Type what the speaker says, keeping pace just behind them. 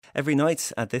Every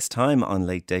night at this time on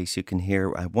Late Date, you can hear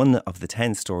one of the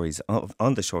 10 stories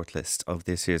on the shortlist of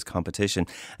this year's competition.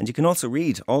 And you can also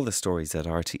read all the stories at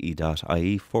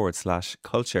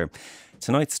rte.ie/culture.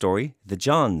 Tonight's story, The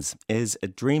Johns, is a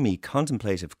dreamy,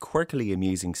 contemplative, quirkily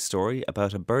amusing story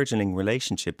about a burgeoning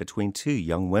relationship between two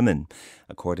young women,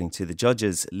 according to the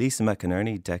judges Lisa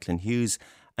McInerney, Declan Hughes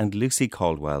and Lucy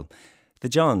Caldwell. The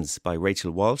Johns by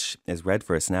Rachel Walsh is read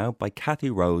for us now by Cathy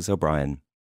Rose O'Brien.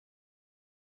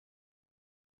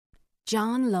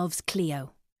 John loves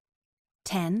Cleo.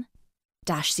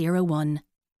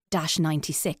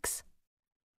 10-01-96.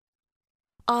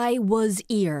 I was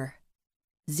ear.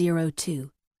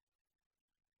 02.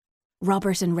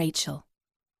 Robert and Rachel.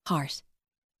 Heart.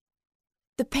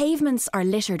 The pavements are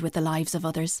littered with the lives of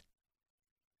others.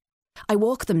 I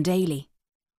walk them daily,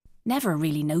 never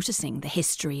really noticing the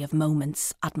history of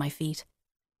moments at my feet.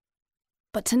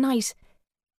 But tonight,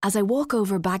 as I walk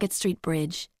over Baggot Street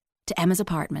Bridge to Emma's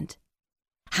apartment,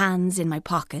 hands in my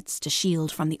pockets to shield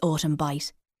from the autumn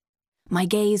bite, my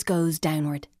gaze goes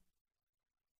downward.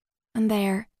 And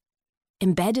there,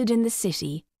 embedded in the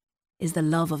city, is the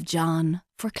love of John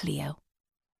for Cleo.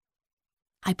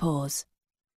 I pause,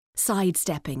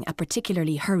 sidestepping a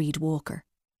particularly hurried walker.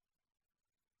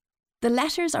 The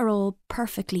letters are all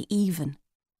perfectly even,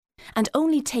 and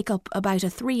only take up about a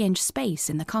 3-inch space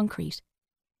in the concrete.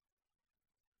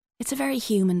 It's a very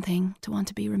human thing to want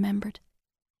to be remembered.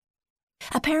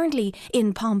 Apparently,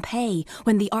 in Pompeii,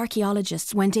 when the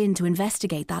archaeologists went in to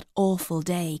investigate that awful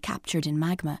day captured in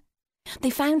magma,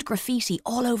 they found graffiti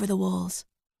all over the walls.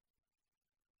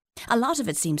 A lot of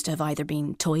it seems to have either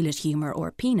been toilet humour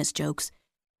or penis jokes.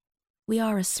 We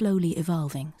are a slowly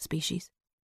evolving species.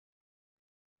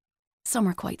 Some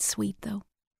are quite sweet, though.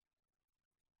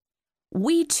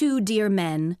 We two dear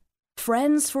men,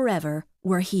 friends forever,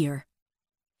 were here.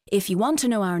 If you want to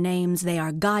know our names, they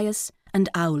are Gaius and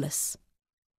Aulus.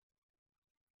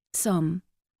 Some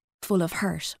full of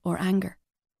hurt or anger.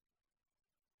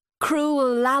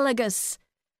 Cruel Lalagus,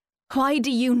 why do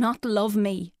you not love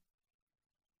me?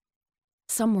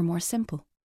 Some were more simple.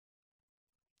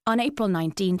 On April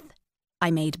 19th,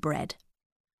 I made bread.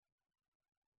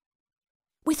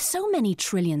 With so many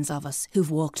trillions of us who've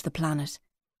walked the planet,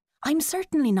 I'm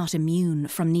certainly not immune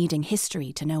from needing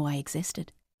history to know I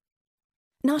existed.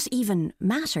 Not even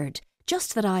mattered,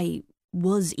 just that I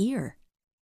was ear.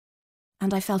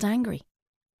 And I felt angry,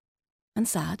 and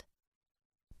sad,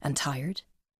 and tired,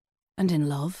 and in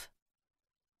love,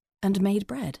 and made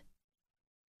bread.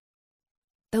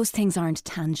 Those things aren't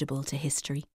tangible to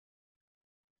history.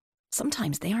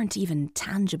 Sometimes they aren't even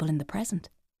tangible in the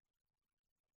present.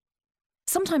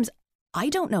 Sometimes I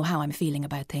don't know how I'm feeling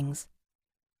about things.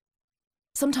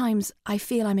 Sometimes I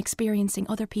feel I'm experiencing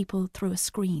other people through a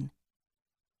screen.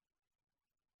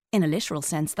 In a literal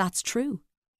sense, that's true.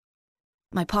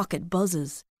 My pocket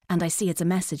buzzes and I see it's a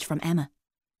message from Emma.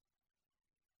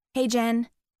 Hey Jen,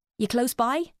 you close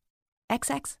by?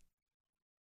 XX.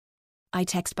 I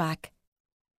text back.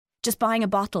 Just buying a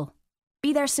bottle.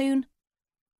 Be there soon.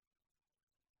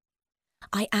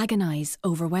 I agonise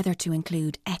over whether to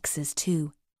include X's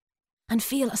too, and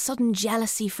feel a sudden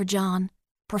jealousy for John,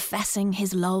 professing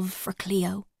his love for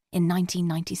Cleo in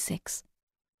 1996.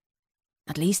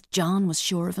 At least John was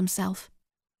sure of himself.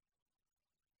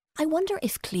 I wonder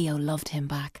if Cleo loved him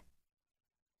back.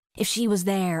 If she was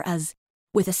there as,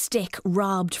 with a stick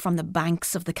robbed from the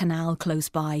banks of the canal close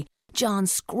by, John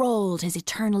scrawled his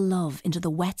eternal love into the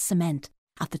wet cement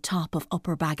at the top of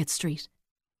Upper Baggot Street.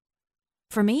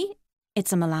 For me,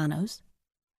 it's a Milano's.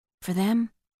 For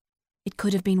them, it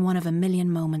could have been one of a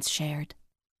million moments shared.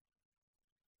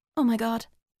 Oh my God.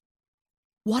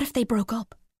 What if they broke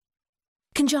up?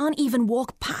 Can John even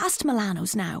walk past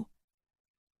Milano's now?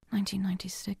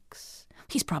 1996.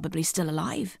 He's probably still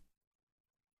alive.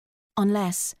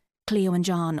 Unless Cleo and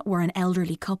John were an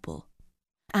elderly couple,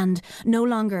 and no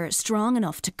longer strong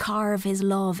enough to carve his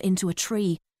love into a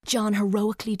tree, John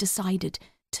heroically decided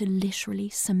to literally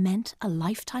cement a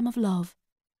lifetime of love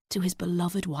to his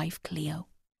beloved wife Cleo.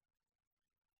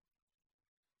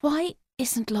 Why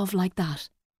isn't love like that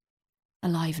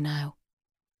alive now?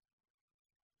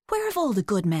 Where have all the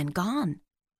good men gone?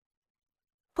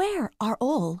 Where are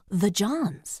all the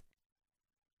Johns?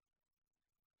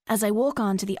 As I walk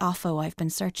on to the offo I've been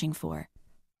searching for,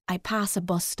 I pass a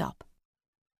bus stop.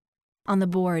 On the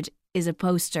board is a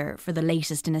poster for the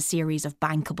latest in a series of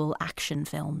bankable action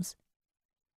films.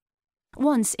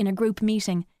 Once, in a group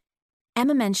meeting,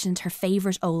 Emma mentioned her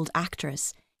favourite old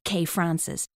actress, Kay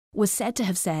Francis, was said to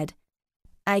have said,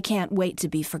 "I can't wait to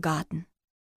be forgotten."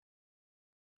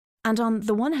 And on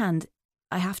the one hand,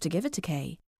 I have to give it to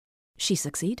Kay. She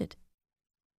succeeded.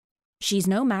 She's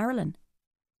no Marilyn.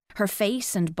 Her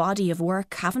face and body of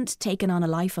work haven't taken on a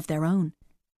life of their own.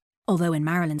 Although in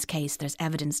Marilyn's case there's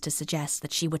evidence to suggest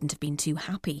that she wouldn't have been too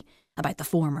happy about the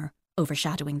former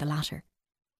overshadowing the latter.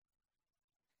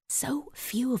 So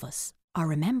few of us are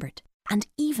remembered, and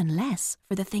even less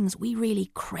for the things we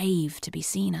really crave to be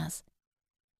seen as.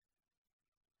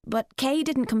 But Kay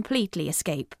didn't completely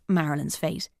escape Marilyn's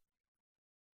fate.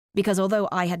 Because although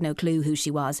I had no clue who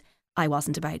she was, I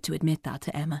wasn't about to admit that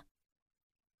to Emma.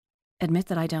 Admit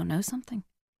that I don't know something?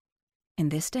 In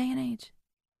this day and age?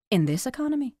 In this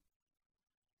economy?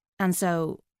 And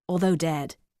so, although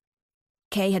dead,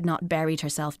 Kay had not buried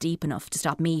herself deep enough to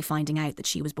stop me finding out that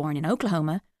she was born in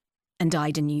Oklahoma and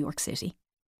died in New York City,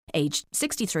 aged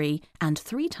 63 and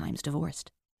 3 times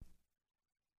divorced.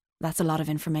 That's a lot of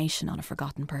information on a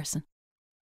forgotten person.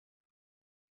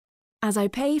 As I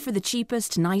pay for the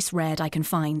cheapest nice red I can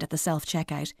find at the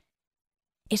self-checkout,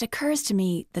 it occurs to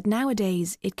me that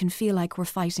nowadays it can feel like we're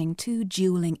fighting 2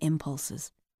 dueling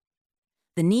impulses.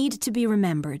 The need to be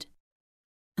remembered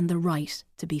and the right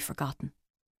to be forgotten.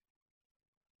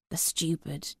 The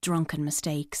stupid, drunken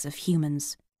mistakes of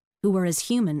humans who were as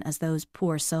human as those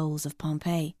poor souls of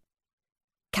Pompeii,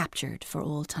 captured for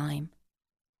all time.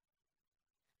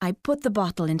 I put the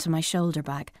bottle into my shoulder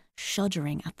bag,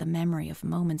 shuddering at the memory of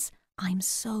moments I'm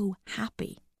so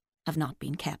happy have not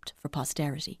been kept for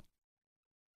posterity.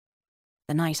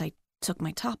 The night I took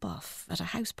my top off at a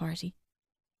house party,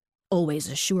 always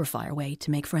a surefire way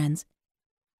to make friends,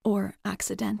 or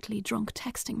accidentally drunk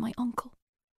texting my uncle.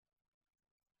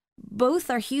 Both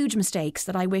are huge mistakes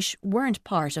that I wish weren't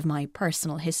part of my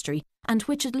personal history and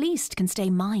which at least can stay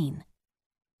mine,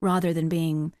 rather than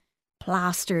being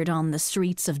plastered on the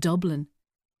streets of Dublin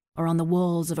or on the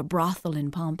walls of a brothel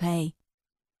in Pompeii.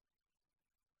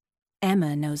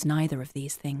 Emma knows neither of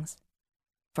these things.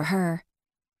 For her,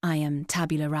 I am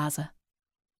tabula rasa.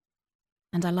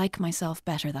 And I like myself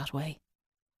better that way.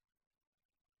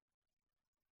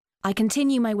 I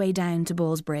continue my way down to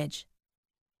Ball's Bridge.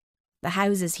 The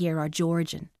houses here are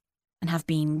Georgian and have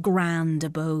been grand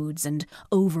abodes and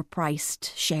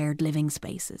overpriced shared living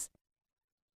spaces.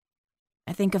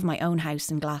 I think of my own house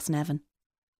in Glasnevin,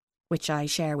 which I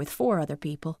share with 4 other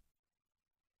people.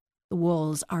 The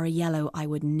walls are a yellow I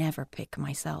would never pick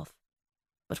myself,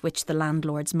 but which the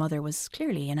landlord's mother was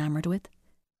clearly enamoured with.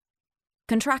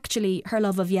 Contractually, her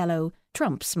love of yellow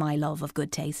trumps my love of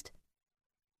good taste.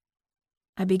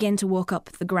 I begin to walk up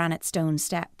the granite stone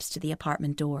steps to the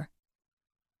apartment door.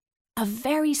 A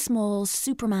very small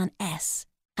Superman S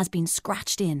has been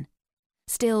scratched in,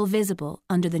 still visible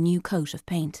under the new coat of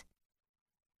paint.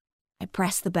 I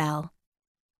press the bell,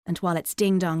 and while its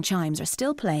ding-dong chimes are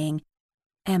still playing,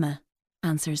 Emma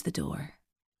answers the door.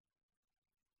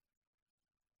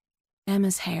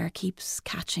 Emma's hair keeps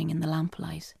catching in the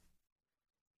lamplight.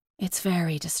 It's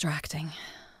very distracting.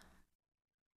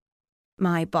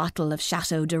 My bottle of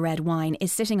Chateau de red wine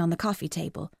is sitting on the coffee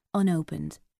table,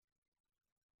 unopened.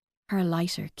 Her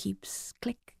lighter keeps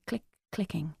click, click,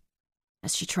 clicking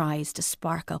as she tries to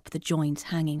spark up the joint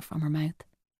hanging from her mouth.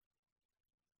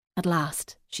 At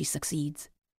last, she succeeds.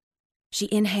 She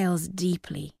inhales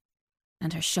deeply,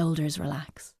 and her shoulders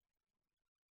relax.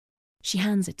 She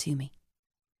hands it to me.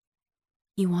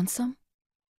 You want some?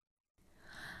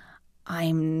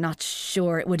 I'm not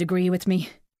sure it would agree with me.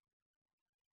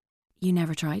 You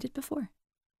never tried it before?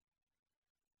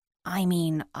 I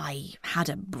mean, I had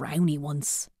a brownie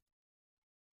once.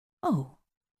 Oh,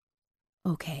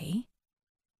 okay.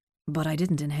 But I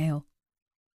didn't inhale.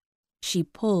 She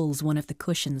pulls one of the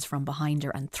cushions from behind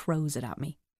her and throws it at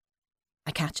me.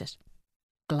 I catch it,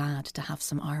 glad to have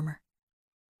some armour.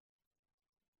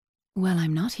 Well,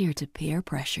 I'm not here to peer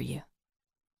pressure you.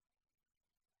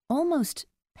 Almost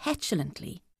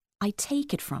petulantly, I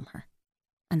take it from her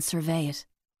and survey it.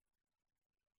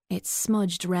 It's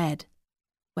smudged red,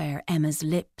 where Emma's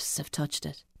lips have touched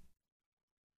it.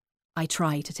 I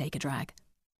try to take a drag.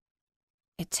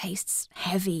 It tastes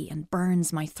heavy and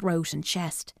burns my throat and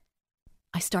chest.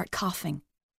 I start coughing.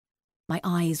 My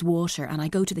eyes water and I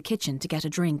go to the kitchen to get a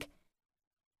drink.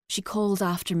 She calls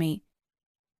after me,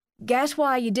 "Get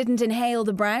why you didn't inhale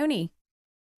the brownie."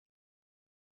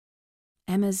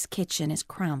 Emma's kitchen is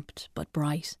cramped but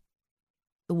bright.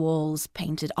 The walls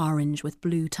painted orange with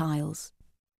blue tiles.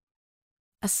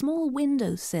 A small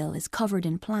windowsill is covered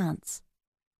in plants.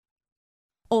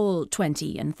 All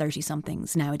 20 and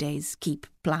 30-somethings nowadays keep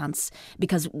plants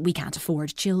because we can't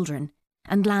afford children,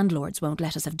 and landlords won't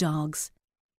let us have dogs.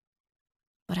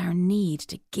 But our need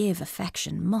to give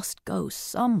affection must go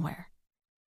somewhere.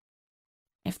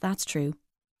 If that's true,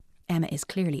 Emma is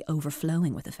clearly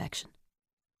overflowing with affection.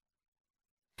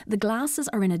 The glasses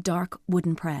are in a dark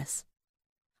wooden press.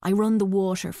 I run the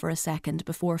water for a second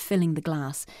before filling the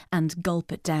glass and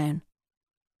gulp it down.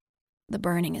 The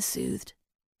burning is soothed,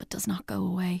 but does not go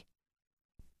away.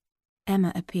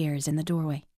 Emma appears in the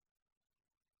doorway.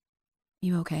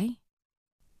 You okay?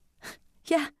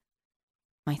 Yeah.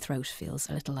 My throat feels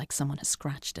a little like someone has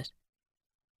scratched it.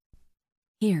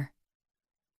 Here.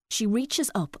 She reaches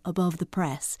up above the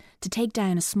press to take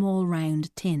down a small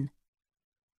round tin.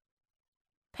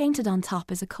 Painted on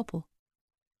top is a couple,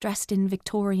 dressed in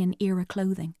Victorian-era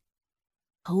clothing,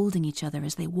 holding each other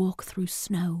as they walk through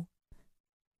snow.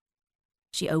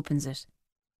 She opens it,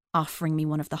 offering me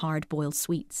one of the hard-boiled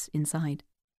sweets inside.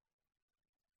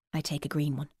 I take a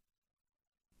green one.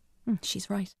 She's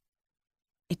right.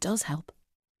 It does help,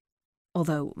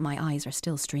 although my eyes are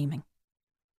still streaming.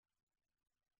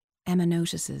 Emma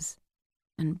notices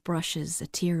and brushes a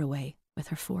tear away with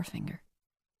her forefinger.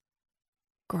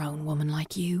 Grown woman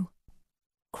like you,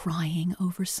 crying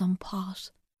over some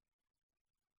pot.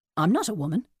 I'm not a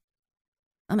woman.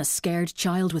 I'm a scared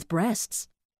child with breasts.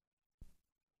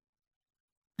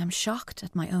 I'm shocked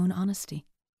at my own honesty.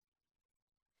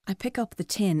 I pick up the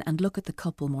tin and look at the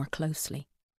couple more closely.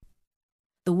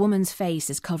 The woman's face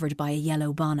is covered by a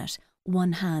yellow bonnet,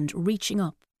 one hand reaching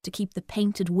up to keep the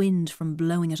painted wind from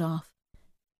blowing it off.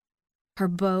 Her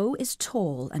beau is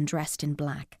tall and dressed in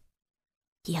black.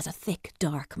 He has a thick,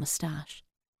 dark moustache.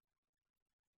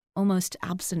 Almost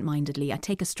absent-mindedly, I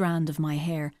take a strand of my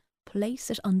hair, place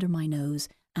it under my nose,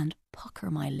 and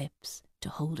pucker my lips to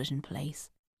hold it in place.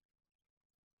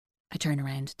 I turn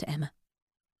around to Emma.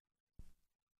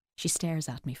 She stares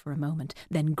at me for a moment,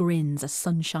 then grins a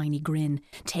sunshiny grin,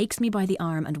 takes me by the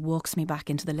arm and walks me back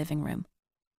into the living room.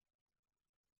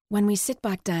 When we sit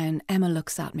back down, Emma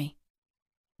looks at me,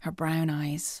 her brown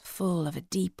eyes full of a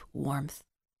deep warmth.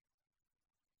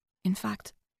 In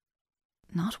fact,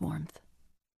 not warmth.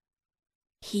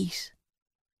 Heat.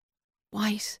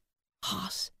 White,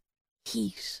 hot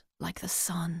heat like the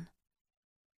sun.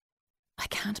 I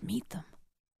can't meet them.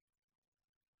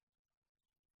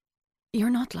 You're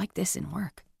not like this in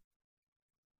work.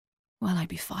 Well, I'd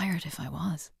be fired if I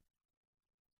was.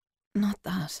 Not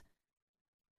that.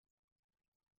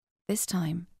 This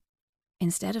time,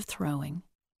 instead of throwing,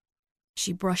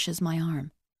 she brushes my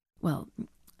arm. Well,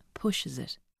 pushes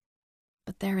it.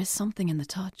 But there is something in the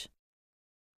touch.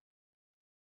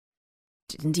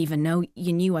 Didn't even know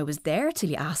you knew I was there till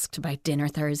you asked about dinner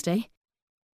Thursday.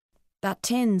 That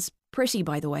tin's pretty,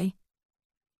 by the way.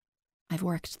 I've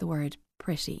worked the word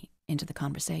pretty into the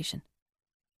conversation.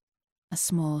 A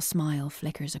small smile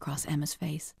flickers across Emma's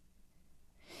face.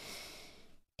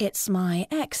 It's my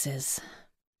ex's.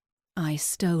 I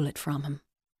stole it from him.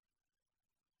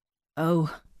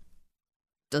 Oh,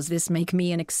 does this make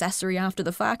me an accessory after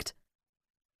the fact?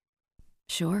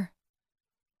 Sure.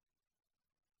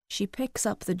 She picks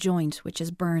up the joint which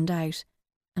is burned out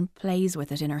and plays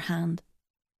with it in her hand.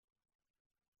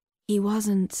 He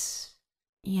wasn't,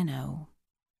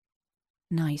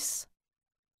 nice.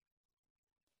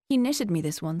 He knitted me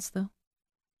this once, though.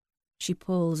 She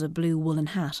pulls a blue woolen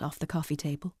hat off the coffee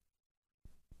table.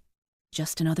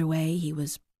 Just another way he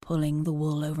was pulling the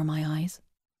wool over my eyes.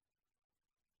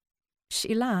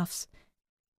 She laughs,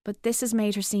 but this has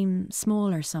made her seem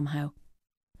smaller somehow,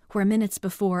 where minutes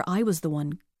before I was the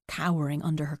one cowering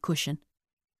under her cushion.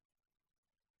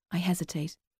 I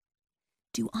hesitate.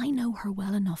 Do I know her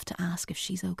well enough to ask if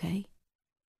she's okay?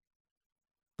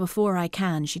 Before I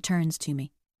can, she turns to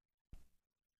me.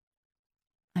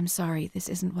 I'm sorry, this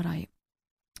isn't what I,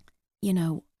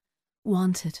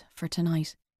 wanted for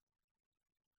tonight.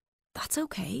 That's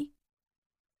okay.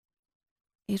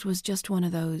 It was just one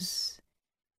of those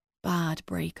bad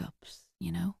breakups,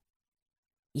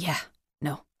 Yeah,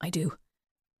 no, I do.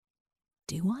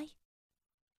 Do I?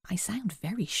 I sound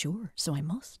very sure, so I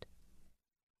must.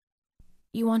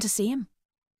 You want to see him?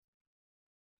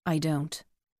 I don't.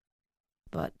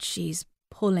 But she's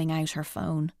pulling out her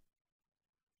phone.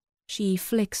 She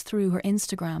flicks through her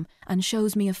Instagram and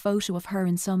shows me a photo of her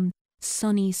in some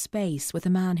sunny space with a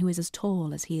man who is as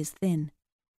tall as he is thin.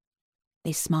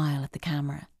 They smile at the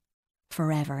camera,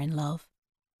 forever in love.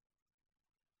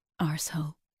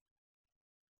 Arsehole.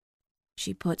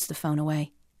 She puts the phone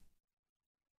away.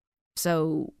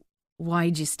 So,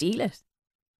 why'd you steal it?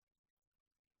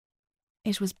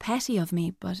 It was petty of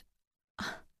me, but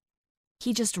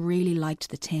he just really liked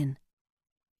the tin.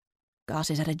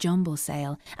 Got it at a jumble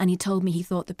sale, and he told me he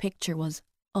thought the picture was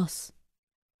us.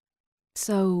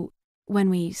 So, when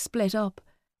we split up,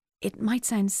 it might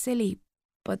sound silly,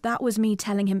 but that was me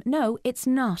telling him, no, it's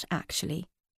not actually.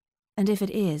 And if it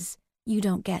is, you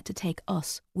don't get to take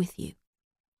us with you.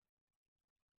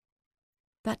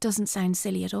 That doesn't sound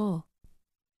silly at all.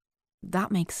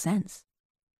 That makes sense.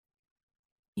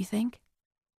 You think?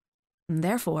 And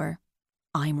therefore,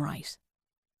 I'm right.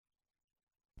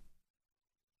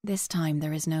 This time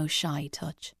there is no shy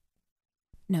touch.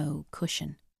 No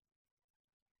cushion.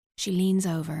 She leans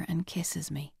over and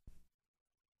kisses me.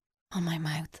 On my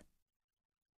mouth.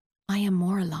 I am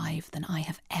more alive than I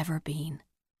have ever been.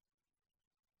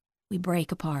 We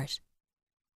break apart.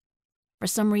 For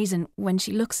some reason, when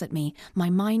she looks at me, my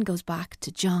mind goes back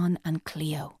to John and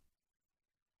Cleo.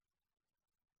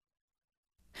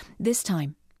 This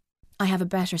time, I have a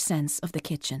better sense of the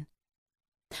kitchen.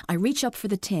 I reach up for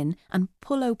the tin and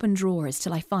pull open drawers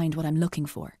till I find what I'm looking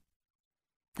for.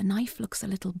 The knife looks a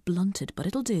little blunted, but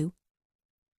it'll do.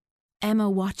 Emma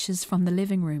watches from the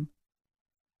living room.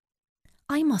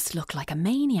 I must look like a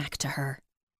maniac to her.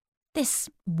 This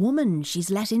woman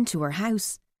she's let into her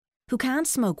house, who can't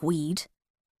smoke weed,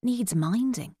 needs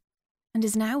minding, and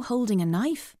is now holding a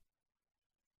knife.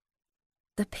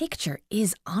 The picture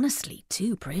is honestly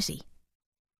too pretty.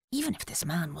 Even if this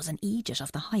man was an Egypt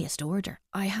of the highest order,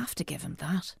 I have to give him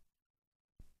that.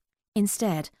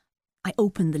 Instead, I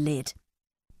open the lid.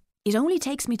 It only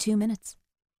takes me 2 minutes.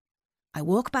 I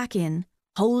walk back in,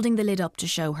 holding the lid up to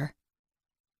show her.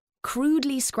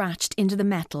 Crudely scratched into the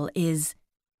metal is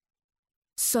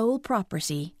sole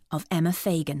property of Emma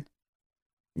Fagan.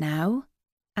 Now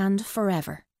and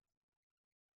forever.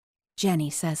 Jenny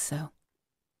says so.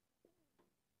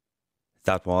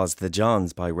 That was The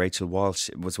Johns by Rachel Walsh.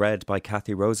 It was read by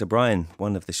Cathy Rose O'Brien,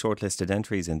 one of the shortlisted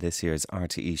entries in this year's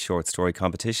RTE Short Story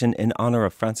Competition in honour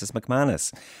of Frances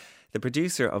McManus. The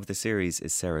producer of the series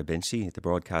is Sarah Binchy, the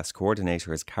broadcast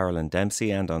coordinator is Carolyn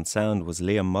Dempsey, and on sound was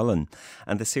Liam Mullen.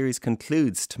 And the series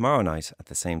concludes tomorrow night at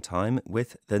the same time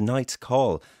with The Night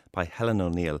Call by Helen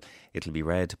O'Neill. It'll be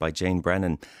read by Jane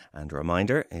Brennan. And a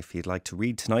reminder, if you'd like to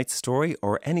read tonight's story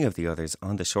or any of the others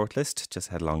on the shortlist, just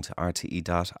head along to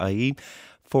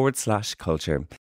rte.ie/culture.